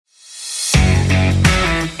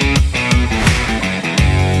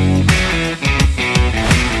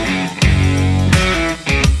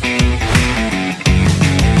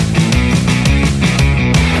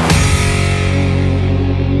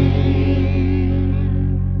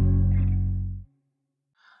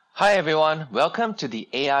Hi everyone, welcome to the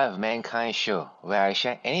AI of Mankind show, where I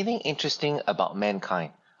share anything interesting about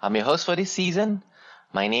mankind. I'm your host for this season.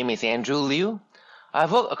 My name is Andrew Liu.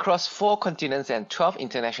 I've worked across 4 continents and 12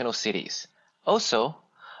 international cities. Also,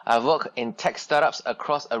 I've worked in tech startups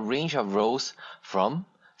across a range of roles from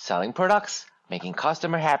selling products, making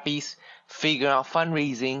customer happy, figuring out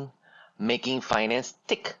fundraising, making finance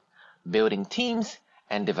tick, building teams,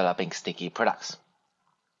 and developing sticky products.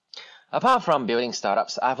 Apart from building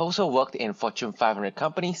startups, I've also worked in Fortune 500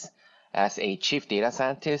 companies as a chief data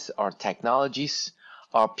scientist or technologist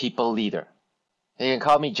or people leader. You can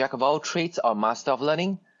call me jack of all trades or master of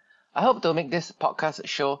learning. I hope to make this podcast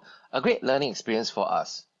show a great learning experience for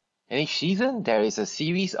us. In each season, there is a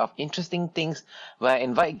series of interesting things where I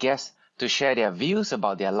invite guests to share their views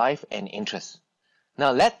about their life and interests.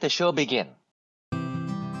 Now let the show begin.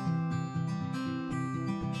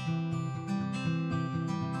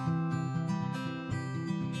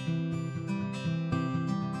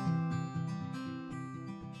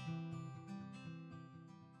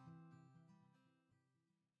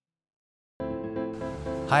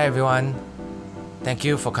 Hi everyone, thank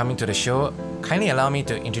you for coming to the show. Kindly allow me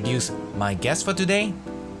to introduce my guest for today,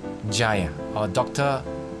 Jaya, or Dr.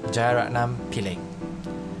 Jayarethanam Pillai.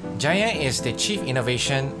 Jaya is the Chief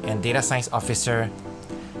Innovation and Data Science Officer.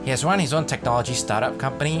 He has run his own technology startup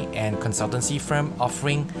company and consultancy firm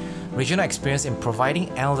offering regional experience in providing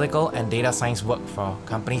analytical and data science work for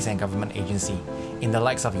companies and government agencies in the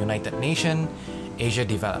likes of United Nations, Asia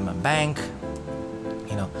Development Bank,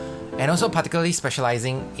 and also particularly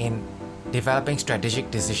specializing in developing strategic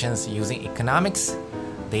decisions using economics,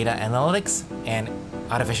 data analytics, and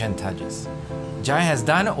artificial intelligence. Jaya has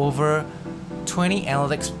done over 20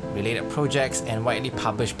 analytics-related projects and widely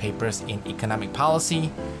published papers in economic policy,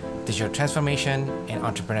 digital transformation, and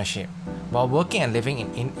entrepreneurship, while working and living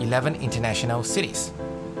in 11 international cities.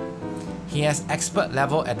 He has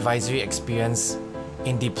expert-level advisory experience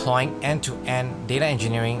in deploying end-to-end data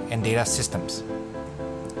engineering and data systems.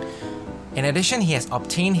 In addition, he has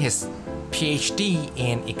obtained his PhD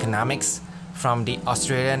in economics from the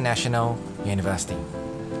Australian National University.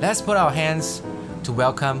 Let's put our hands to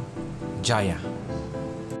welcome Jaya.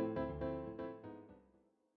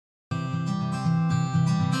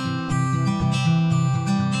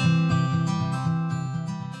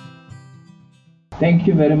 Thank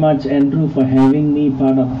you very much, Andrew, for having me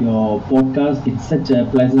part of your podcast. It's such a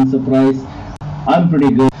pleasant surprise. I'm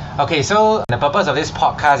pretty good. Okay, so the purpose of this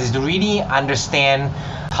podcast is to really understand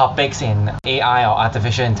topics in AI or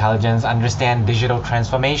artificial intelligence, understand digital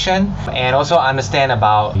transformation, and also understand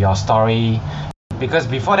about your story. Because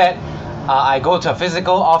before that, I go to a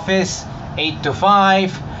physical office, 8 to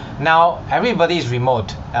 5. Now, everybody is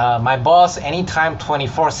remote. My boss, anytime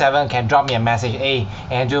 24/7 can drop me a message, hey,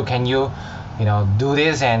 Andrew, can you do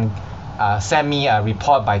this and send me a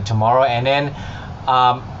report by tomorrow? And then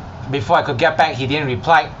before I could get back, he didn't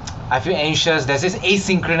reply. I feel anxious. There's this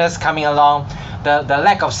asynchronous coming along, the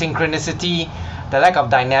lack of synchronicity, the lack of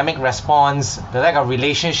dynamic response, the lack of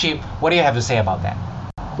relationship. What do you have to say about that?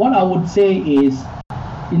 What I would say is,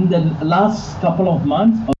 in the last couple of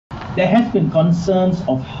months, there has been concerns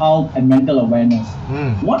of health and mental awareness.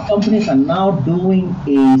 What companies are now doing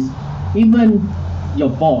is, even your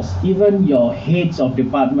boss, even your heads of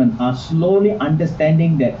department are slowly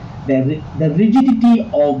understanding that the rigidity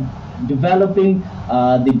of developing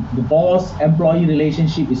the boss-employee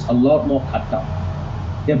relationship is a lot more cut down.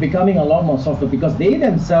 They're becoming a lot more softer because they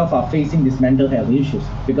themselves are facing these mental health issues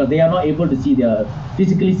because they are not able to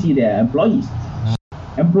physically see their employees.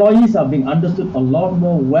 Employees are being understood a lot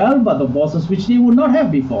more well by the bosses, which they would not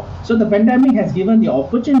have before. So the pandemic has given the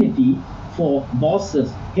opportunity for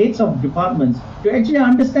bosses, heads of departments to actually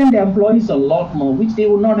understand their employees a lot more, which they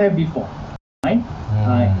would not have before. Right?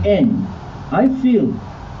 And I feel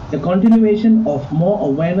the continuation of more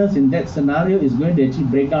awareness in that scenario is going to actually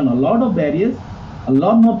break down a lot of barriers. A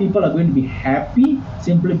lot more people are going to be happy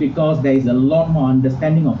simply because there is a lot more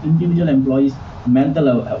understanding of individual employees'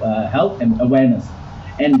 mental health and awareness.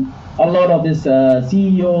 And a lot of these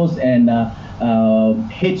CEOs and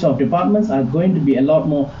heads of departments are going to be a lot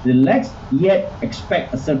more relaxed, yet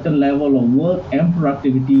expect a certain level of work and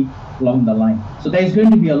productivity along the line. So there is going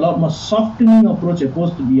to be a lot more softening approach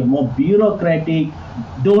opposed to be a more bureaucratic,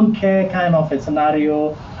 don't care kind of a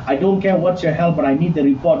scenario. I don't care what's your help, but I need the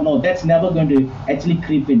report. No, that's never going to actually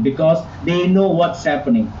creep in because they know what's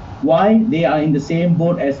happening. Why? They are in the same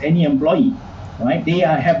boat as any employee. Right? They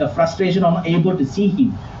have the frustration of not able to see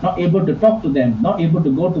him, not able to talk to them, not able to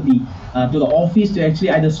go to the office to actually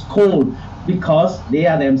either scold because they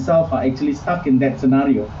are themselves are actually stuck in that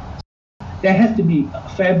scenario. There has to be a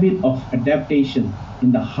fair bit of adaptation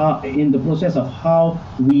in the process of how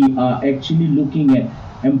we are actually looking at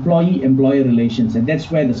employee-employer relations, and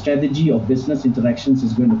that's where the strategy of business interactions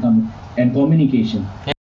is going to come in, and communication.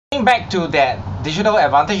 Going back to that digital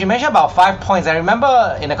advantage, you mentioned about 5 points. I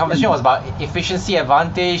remember in the conversation was about efficiency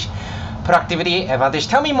advantage, productivity advantage.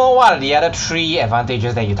 Tell me more, what are the other 3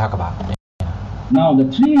 advantages that you talk about? Now,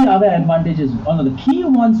 the 3 other advantages, one of the key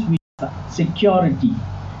ones is security.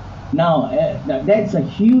 Now, that's a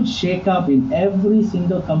huge shake-up in every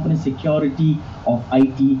single company's security of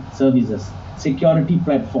IT services, security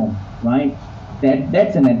platform, right?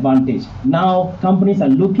 That's an advantage. Now, companies are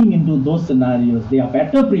looking into those scenarios. They are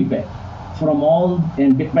better prepared from all,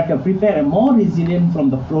 and better prepared and more resilient from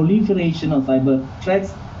the proliferation of cyber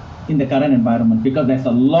threats in the current environment, because there's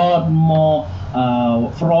a lot more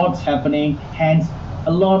frauds happening, hence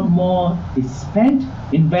a lot more is spent,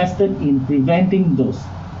 invested in preventing those.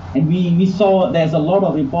 And we saw there's a lot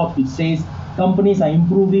of reports which says companies are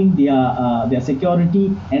improving their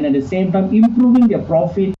security and at the same time improving their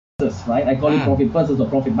profit, right? I call it profit purses or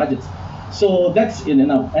profit budgets. So that's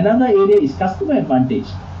another area is customer advantage.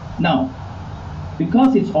 Now,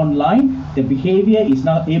 because it's online, the behavior is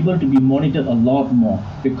now able to be monitored a lot more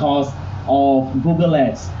because of Google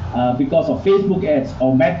ads, because of Facebook ads,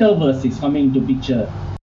 or metaverse is coming into picture.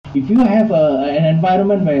 If you have an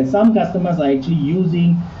environment where some customers are actually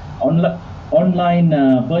using online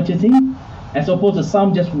purchasing, as opposed to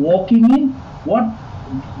some just walking in,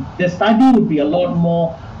 the study would be a lot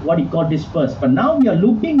more what you call dispersed. But now we are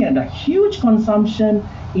looking at a huge consumption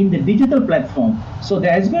in the digital platform. So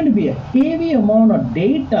there is going to be a heavy amount of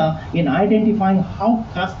data in identifying how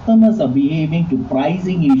customers are behaving to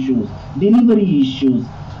pricing issues, delivery issues,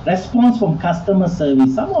 response from customer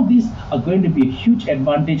service. Some of these are going to be a huge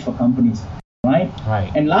advantage for companies, right?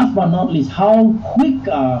 And last but not least, how quick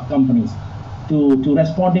are companies to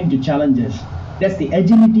responding to challenges. That's the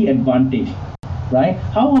agility advantage, right?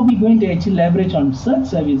 How are we going to actually leverage on search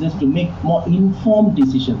services to make more informed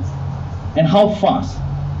decisions, and how fast?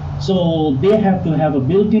 So they have to have a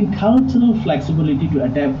built-in cultural flexibility to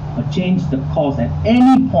adapt or change the course at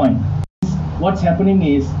any point. What's happening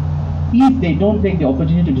is, if they don't take the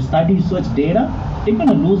opportunity to study search data, they're going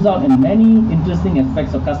to lose out on many interesting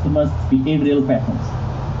aspects of customers' behavioral patterns.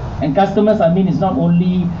 And customers, I mean, it's not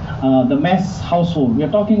only the mass household.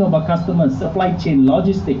 We're talking about customers, supply chain,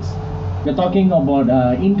 logistics. We're talking about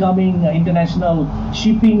incoming international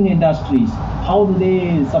shipping industries. How do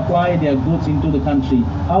they supply their goods into the country?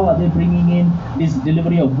 How are they bringing in this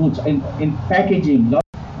delivery of goods in packaging?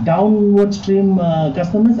 Downward stream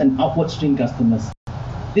customers and upward stream customers.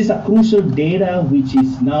 These are crucial data which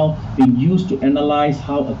is now being used to analyze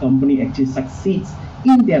how a company actually succeeds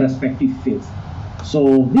in their respective fields.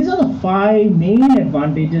 So these are the 5 main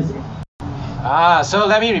advantages. So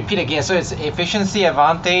let me repeat again. So it's efficiency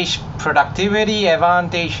advantage, productivity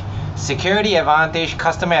advantage, security advantage,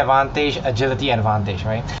 customer advantage, agility advantage,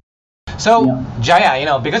 right? So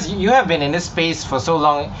Jaya, because you have been in this space for so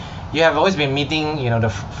long, you have always been meeting,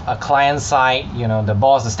 the client side, the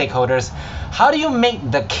boss, the stakeholders. How do you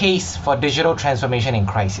make the case for digital transformation in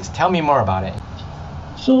crisis? Tell me more about it.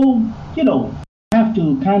 So, you have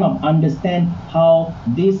to kind of understand how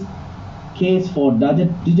this case for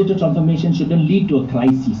digital transformation shouldn't lead to a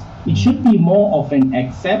crisis. It should be more of an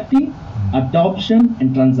accepting, adoption,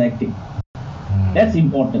 and transacting. That's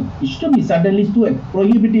important. It shouldn't be suddenly too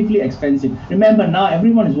prohibitively expensive. Remember, now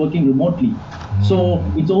everyone is working remotely. So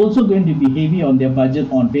it's also going to be heavy on their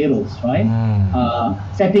budget on payrolls, right?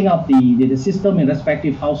 Setting up the system in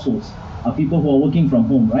respective households, people who are working from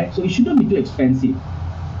home, right? So it shouldn't be too expensive.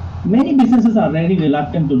 Many businesses are very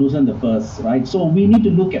reluctant to loosen the purse, right? So we need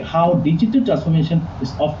to look at how digital transformation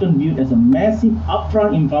is often viewed as a massive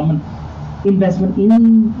upfront investment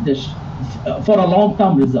in for a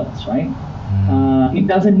long-term results, right? It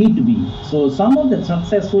doesn't need to be. So some of the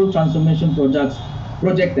successful transformation projects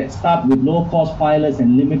that start with low-cost pilots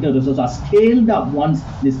and limited resources are scaled up once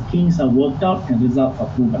these kinks are worked out and results are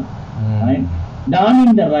proven. Right? Done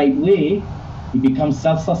in the right way, it becomes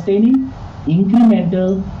self-sustaining,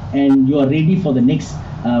 incremental, and you are ready for the next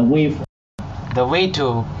wave. The way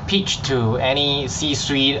to pitch to any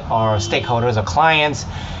C-suite or stakeholders or clients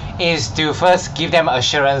is to first give them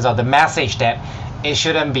assurance of the message that it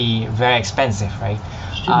shouldn't be very expensive, right?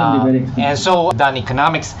 Shouldn't be very expensive. And so done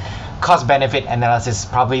economics, cost-benefit analysis is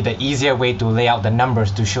probably the easier way to lay out the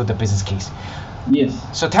numbers to show the business case. Yes.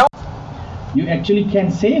 So tell you actually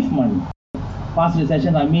can save money. Past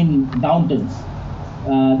recessions, I mean downturns.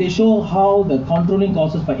 They show how the controlling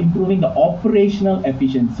costs by improving the operational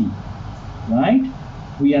efficiency, right?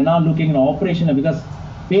 We are now looking at operational because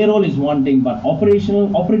Payroll is one thing, but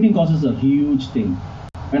operating costs is a huge thing.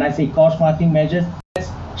 When I say cost marketing measures, let's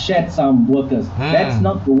shed some workers. That's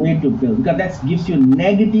not the way to build, because that gives you a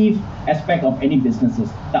negative aspect of any businesses.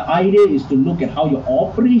 The idea is to look at how your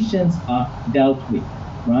operations are dealt with,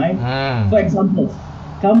 right? For example,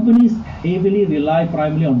 companies heavily rely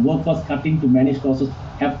primarily on workforce cutting to manage costs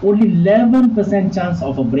have only 11% chance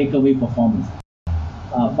of a breakaway performance.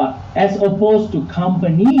 But as opposed to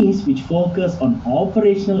companies which focus on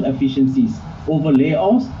operational efficiencies over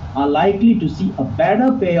layoffs are likely to see a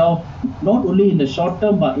better payoff not only in the short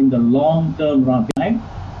term but in the long term run. Right?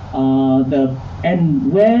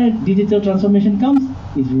 And where digital transformation comes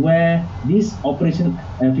is where this operational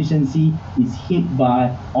efficiency is hit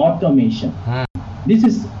by automation. This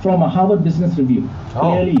is from a Harvard Business Review.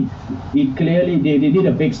 Clearly, they did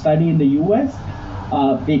a big study in the US.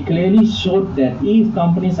 They clearly showed that if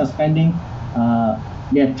companies are spending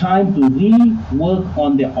their time to rework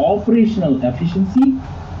on their operational efficiency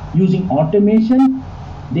using automation,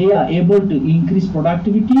 they are able to increase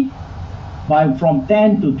productivity from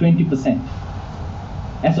 10 to 20%,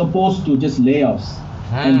 as opposed to just layoffs.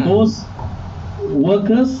 And those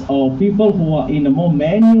workers or people who are in a more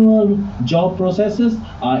manual job processes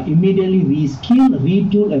are immediately reskilled,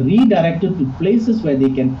 retooled, and redirected to places where they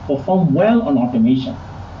can perform well on automation,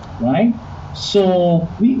 right? So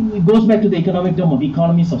it goes back to the economic term of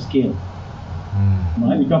economies of scale,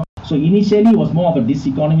 right? So initially it was more of a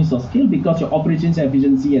diseconomies of scale because your operations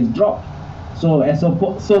efficiency has dropped. So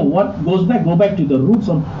what go back to the roots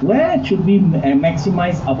on where should we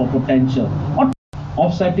maximize our potential, or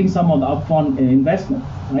offsetting some of the upfront investment,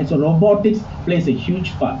 right? So robotics plays a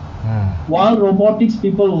huge part. While robotics,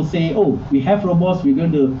 people will say, oh, we have robots, we're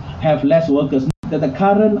going to have less workers. The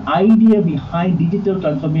current idea behind digital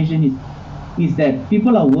transformation is that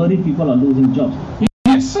people are worried people are losing jobs.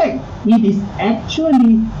 In fact, it is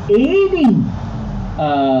actually aiding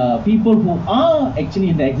people who are actually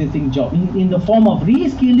in the existing job in the form of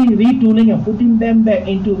reskilling, retooling, and putting them back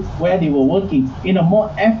into where they were working in a more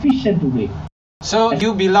efficient way. So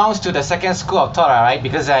you belong to the second school of thought, right?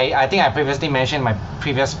 Because I think I previously mentioned in my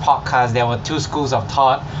previous podcast there were two schools of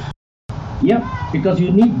thought. Yep, because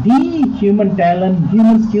you need the human talent,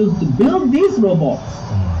 human skills to build these robots,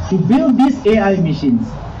 to build these AI machines.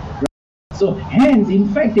 Right? So hence,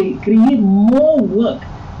 in fact, they create more work,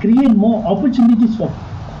 create more opportunities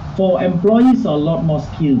for employees are a lot more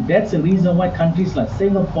skilled. That's the reason why countries like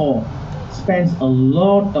Singapore spends a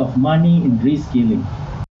lot of money in reskilling.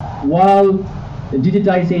 While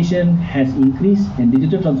digitization has increased and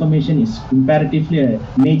digital transformation is imperatively a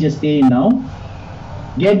major stay now,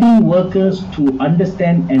 getting workers to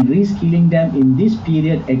understand and reskilling them in this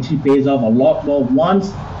period actually pays off a lot more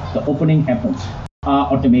once the opening happens,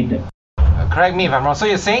 automated. Correct me if I'm wrong. So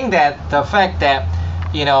you're saying that the fact that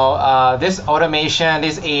this automation,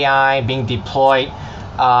 this AI being deployed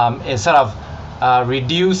is sort of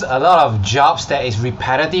reduce a lot of jobs that is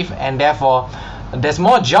repetitive, and therefore there's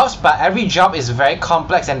more jobs, but every job is very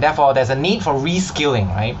complex, and therefore there's a need for reskilling,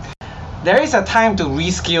 right? There is a time to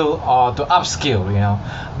reskill or to upskill,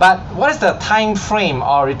 but what is the time frame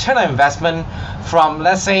or return on investment from,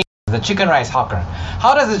 let's say, the chicken rice hawker?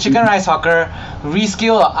 How does the chicken rice hawker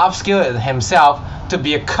reskill or upskill himself to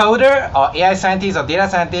be a coder or AI scientist or data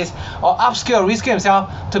scientist, or upskill or reskill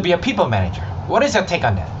himself to be a people manager? What is your take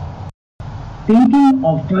on that? Thinking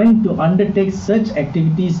of trying to undertake such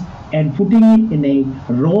activities and putting it in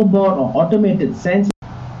a robot or automated sense,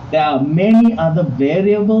 there are many other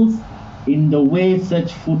variables in the way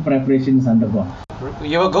such food preparation is undergone.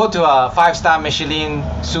 You will go to a 5-star Michelin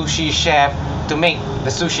sushi chef to make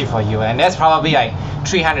the sushi for you, and that's probably like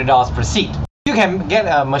 $300 per seat. You can get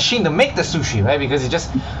a machine to make the sushi, right? Because you just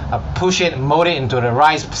push it, mold it into the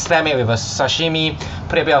rice, slam it with a sashimi,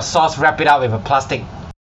 put a bit of sauce, wrap it up with a plastic.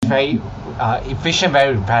 Very efficient,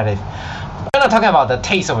 very repetitive. We're not talking about the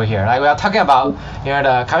taste over here, right? We are talking about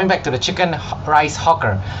coming back to the chicken rice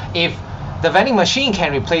hawker. If the vending machine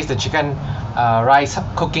can replace the chicken rice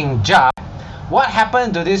cooking jar, what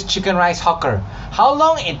happened to this chicken rice hawker? How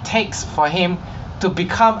long it takes for him to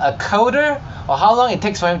become a coder, or how long it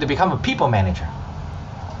takes for him to become a people manager?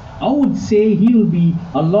 I would say he will be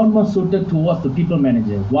a lot more suited towards the people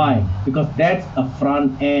manager. Why? Because that's a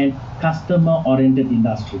front-end, customer-oriented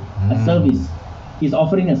industry, a service. He's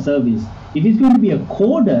offering a service. If he's going to be a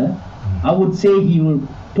coder, I would say he will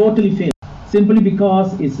totally fail. Simply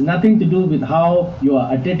because it's nothing to do with how you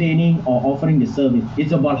are entertaining or offering the service.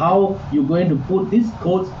 It's about how you're going to put these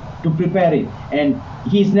codes to prepare it. And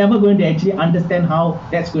he's never going to actually understand how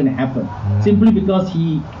that's going to happen. Simply because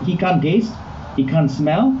he can't taste, he can't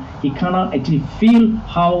smell, he cannot actually feel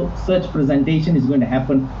how such presentation is going to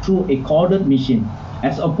happen through a coded machine,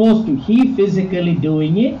 as opposed to he physically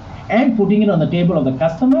doing it and putting it on the table of the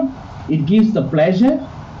customer. It gives the pleasure.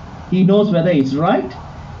 He knows whether it's right.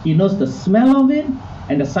 He knows the smell of it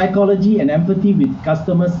and the psychology and empathy with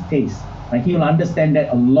customers' taste. Like, he will understand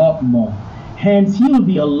that a lot more. Hence, he will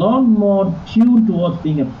be a lot more tuned towards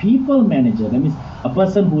being a people manager. That means a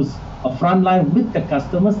person who's a front line with the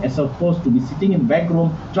customers, as opposed to be sitting in the back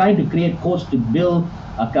room trying to create codes to build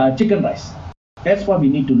a chicken rice. That's what we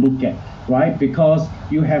need to look at, right? Because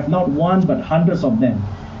you have not one but hundreds of them.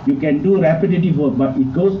 You can do repetitive work, but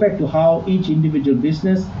it goes back to how each individual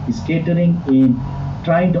business is catering in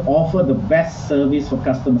trying to offer the best service for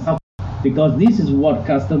customers. Because this is what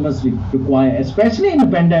customers require, especially in a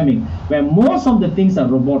pandemic where most of the things are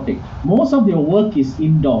robotic. Most of your work is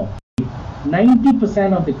indoor.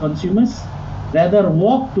 90% of the consumers rather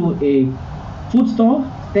walk to a food store,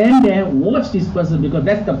 stand there, watch this person, because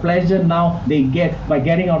that's the pleasure now they get by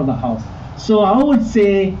getting out of the house. So I would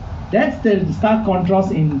say that's the stark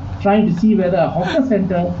contrast in trying to see whether a hawker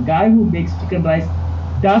center guy who makes chicken rice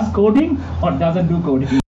does coding or doesn't do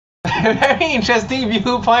coding. Very interesting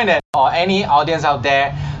viewpoint. Or any audience out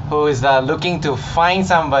there who is looking to find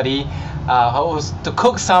somebody who's to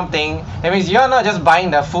cook something. That means you're not just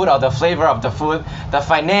buying the food or the flavor of the food, the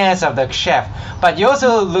finesse of the chef, but you're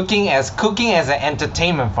also looking as cooking as an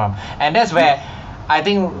entertainment form. And that's where I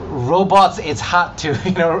think robots, it's hard to,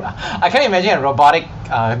 I can't imagine a robotic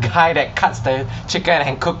guy that cuts the chicken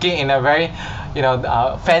and cook it in a very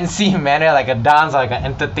fancy manner, like a dance or like an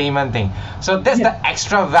entertainment thing. So that's the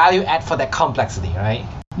extra value add for that complexity, right?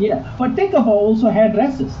 Yeah, but think about also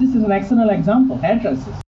hairdressers. This is an excellent example,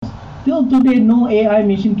 hairdressers. Till today, no AI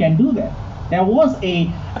machine can do that. There was a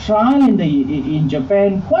trial in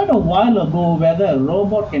Japan quite a while ago whether a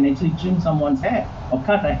robot can actually trim someone's hair or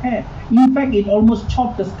cut a hair. In fact, it almost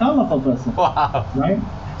chopped the skull of a person. Wow. Right?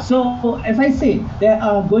 So, as I said, there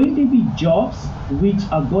are going to be jobs which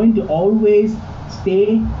are going to always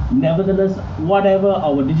stay, nevertheless, whatever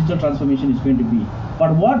our digital transformation is going to be.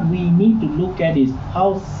 But what we need to look at is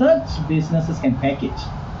how such businesses can package,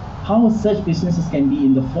 how such businesses can be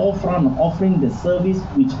in the forefront of offering the service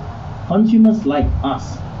which consumers like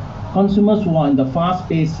us, consumers who are in the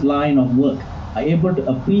fast-paced line of work, are able to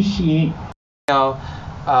appreciate.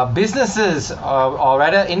 Businesses or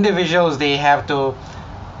rather individuals, they have to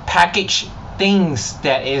package things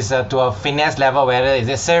that is to a finesse level, whether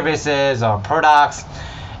it's services or products,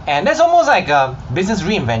 and that's almost like a business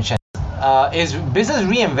reinvention. Is business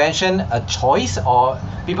reinvention a choice, or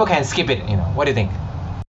people can skip it? What do you think?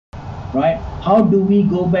 Right? How do we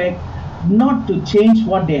go back, not to change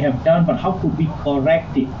what they have done, but how could we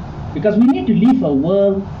correct it? Because we need to leave a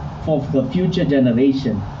world for the future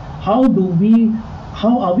generation. How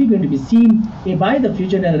are we going to be seen by the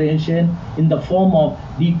future generation in the form of,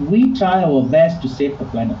 did we try our best to save the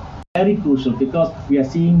planet? Very crucial, because we are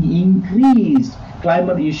seeing increased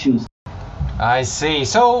climate issues. I see.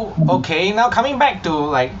 So, okay, now coming back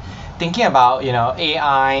to thinking about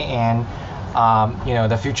AI and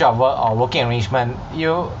the future of work or working arrangement.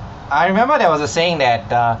 I remember there was a saying that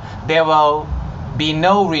there will be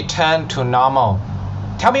no return to normal.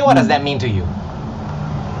 Tell me, what does that mean to you?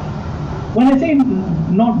 When I say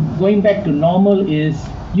not going back to normal, is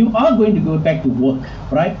you are going to go back to work,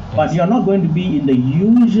 right? Yes. But you're not going to be in the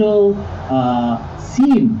usual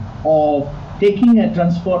scene of taking a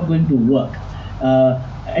transport, going to work,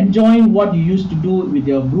 enjoying what you used to do with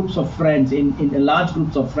your groups of friends, in large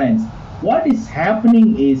groups of friends. What is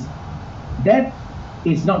happening is that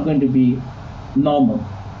is not going to be normal.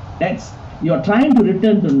 You're trying to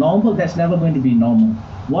return to normal. That's never going to be normal.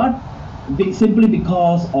 Simply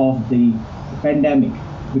because of the pandemic,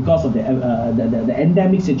 because of the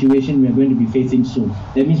endemic situation we are going to be facing soon.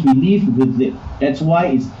 That means we live with it. That's why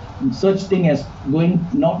it's such thing as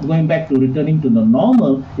not going back to returning to the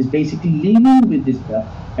normal, is basically living with this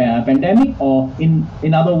pandemic, or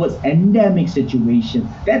in other words, endemic situation.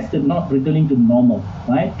 That's the not returning to normal,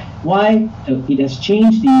 right? Why? It has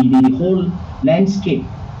changed the whole landscape,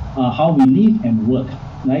 how we live and work.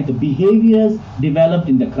 Right? The behaviors developed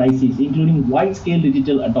in the crisis, including wide-scale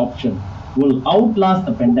digital adoption, will outlast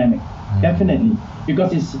the pandemic, definitely.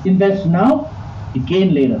 Because it's invest now, it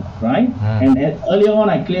gain later, right? And earlier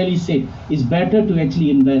on, I clearly said it's better to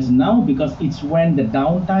actually invest now, because it's when the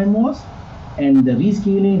downtime was, and the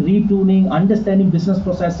reskilling, retooling, understanding business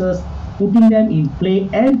processes, putting them in play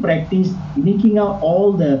and practice, making out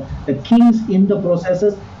all the kinks in the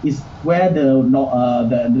processes, is where the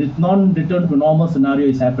non-return to normal scenario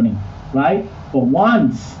is happening, right? But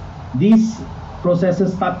once these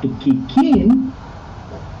processes start to kick in,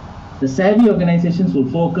 The savvy organizations will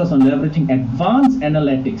focus on leveraging advanced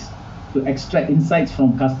analytics to extract insights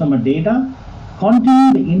from customer data,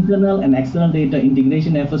 continue the internal and external data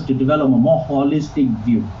integration efforts to develop a more holistic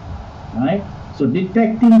view, right? So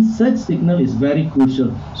detecting such signal is very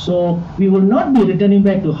crucial. So we will not be returning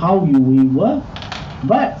back to how we were,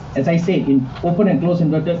 but as I said, in open and close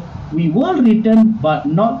inverted, we will return, but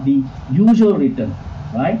not the usual return,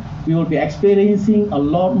 right? We will be experiencing a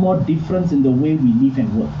lot more difference in the way we live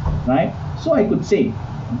and work, right? So I could say,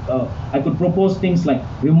 I could propose things like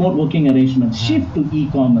remote working arrangements, shift to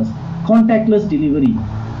e-commerce, contactless delivery,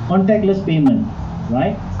 contactless payment,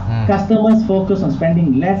 right? Customers focus on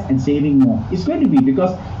spending less and saving more. It's going to be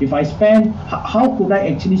because if I spend, how could I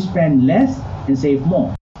actually spend less and save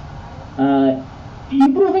more?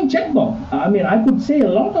 Improving chatbot. I mean, I could say a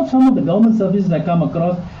lot of some of the government services I come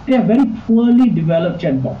across, they are very poorly developed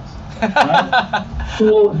chatbots. Right?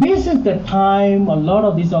 So this is the time a lot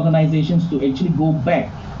of these organizations to actually go back.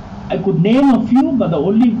 I could name a few, but the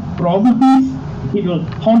only problem is it will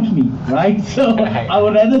haunt me, right? So I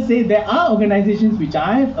would rather say there are organizations which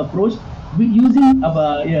I have approached using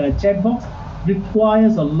chatbots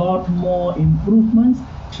requires a lot more improvements,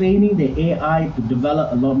 training the AI to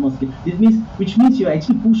develop a lot more skills. Which means you're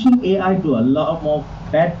actually pushing AI to a lot more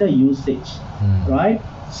better usage, right?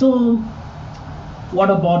 So what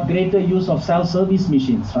about greater use of self-service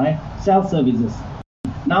machines, right? Self-services.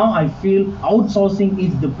 Now I feel outsourcing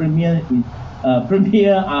is the premier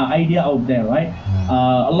idea out there, right?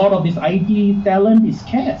 A lot of this IT talent is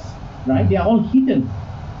scarce, right? They are all hidden.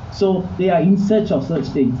 So they are in search of such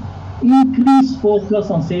things. Increased focus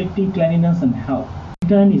on safety, cleanliness, and health.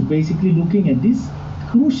 Intern is basically looking at these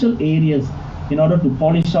crucial areas in order to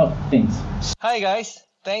polish out things. Hi guys,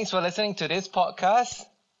 thanks for listening to this podcast.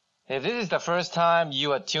 If this is the first time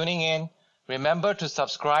you are tuning in, remember to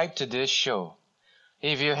subscribe to this show.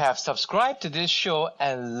 If you have subscribed to this show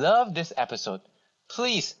and love this episode,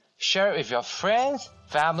 please share it with your friends,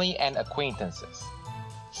 family, and acquaintances.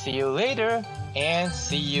 See you later and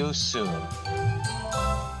see you soon.